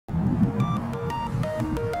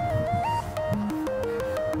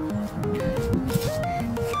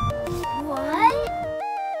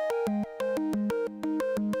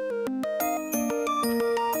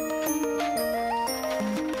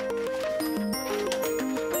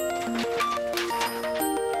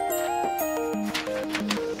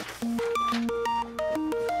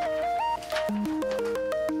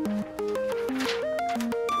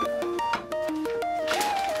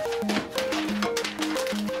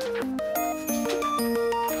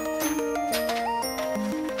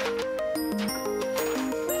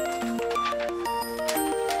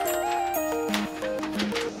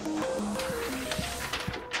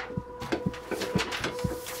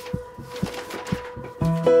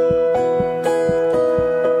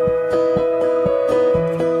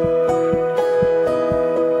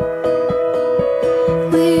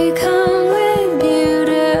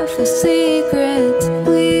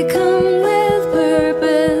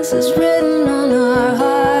places written on our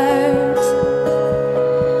hearts,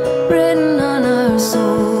 written on our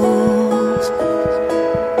souls.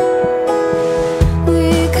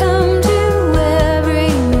 We come to every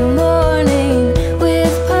morning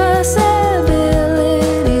with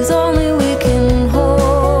possibilities only we can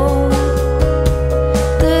hold,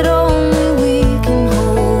 that only we can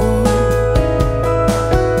hold.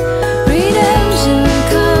 Redemption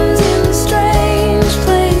comes in strange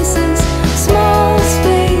places, small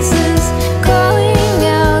spaces, calling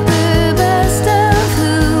out the best of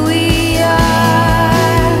who we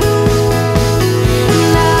are.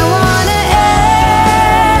 And I wanna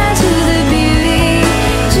add to the beauty,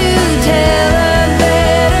 to tell a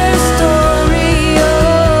better story.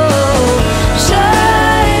 Oh,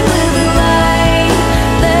 shine with the light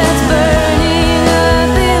that's burning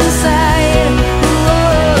up inside.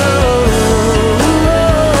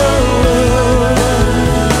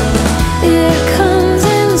 It comes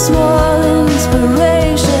in small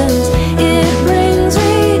inspirations. It brings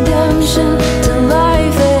redemption to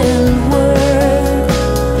life and work,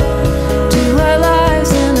 to our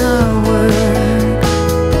lives and our work.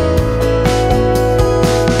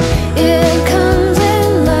 It comes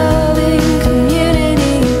in loving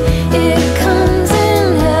community. It comes in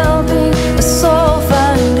helping a soul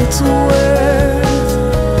find its worth,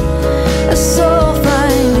 a soul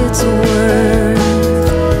find its worth.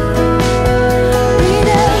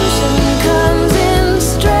 Redemption comes in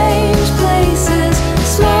strange places,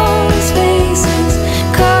 small spaces,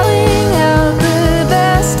 calling out the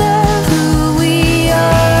best of who we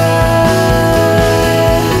are.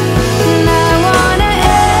 And I wanna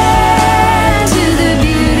add to the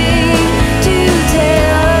beauty, to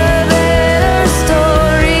tell a better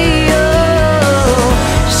story. Oh,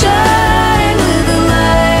 shine with the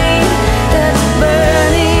light that's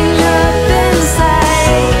burning up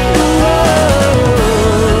inside.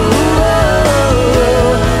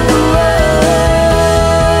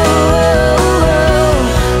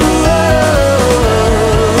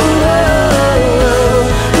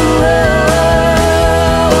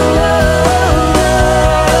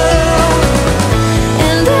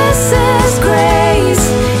 And this is grace,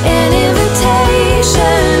 an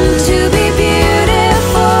invitation to be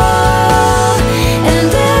beautiful. And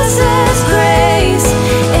this is grace,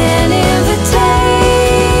 an invitation.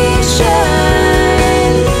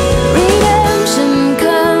 Redemption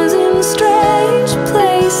comes in strange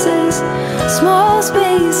places, small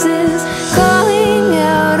spaces, calling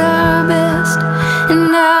out our best.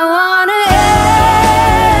 And I wanna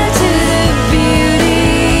add to the beauty.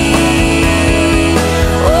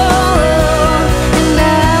 Oh, and I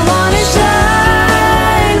wanna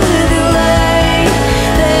shine with the light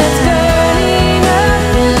that's burning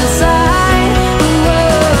up inside. Oh,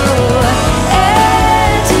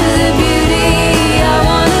 add to the beauty. I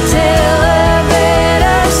wanna tell a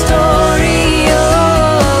better story.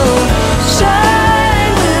 Oh,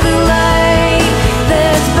 shine with the light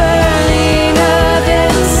that's burning up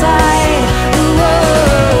inside.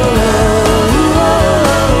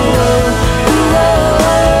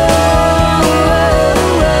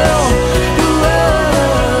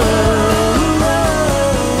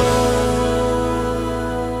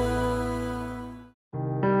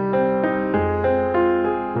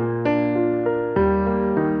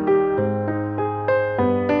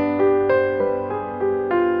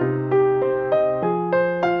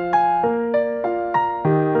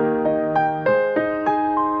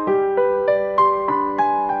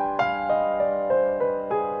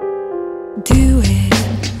 Do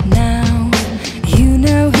it now. You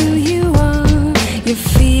know who you are. You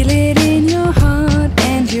feel it in your heart,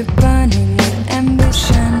 and you're burning with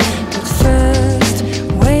ambition. But first,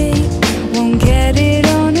 wait, won't get it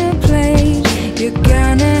on a plate. You're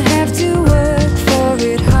gonna have to work for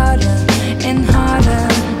it harder and harder.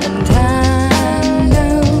 And I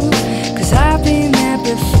know, 'cause I've been there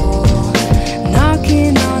before,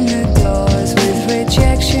 knocking on the doors with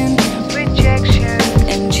rejection.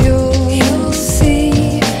 And you'll see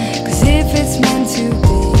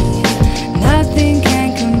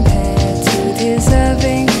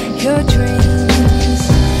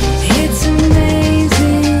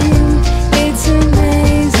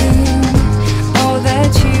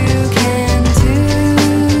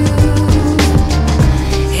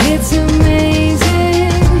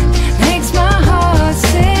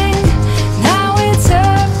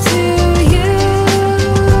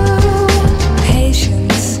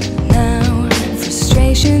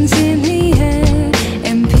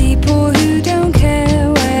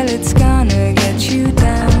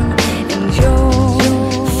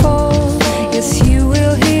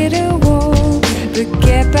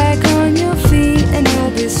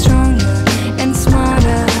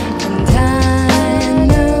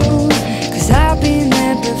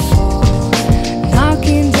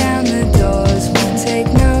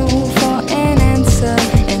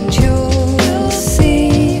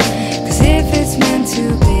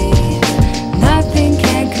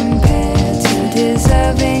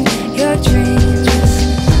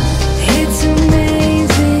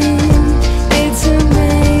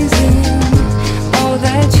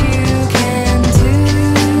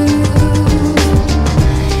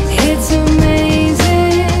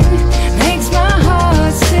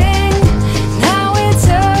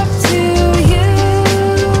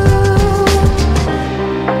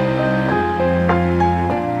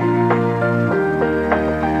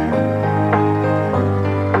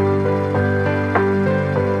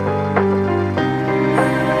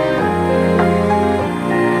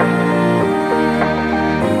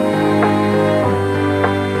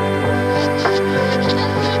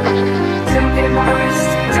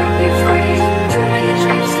immersed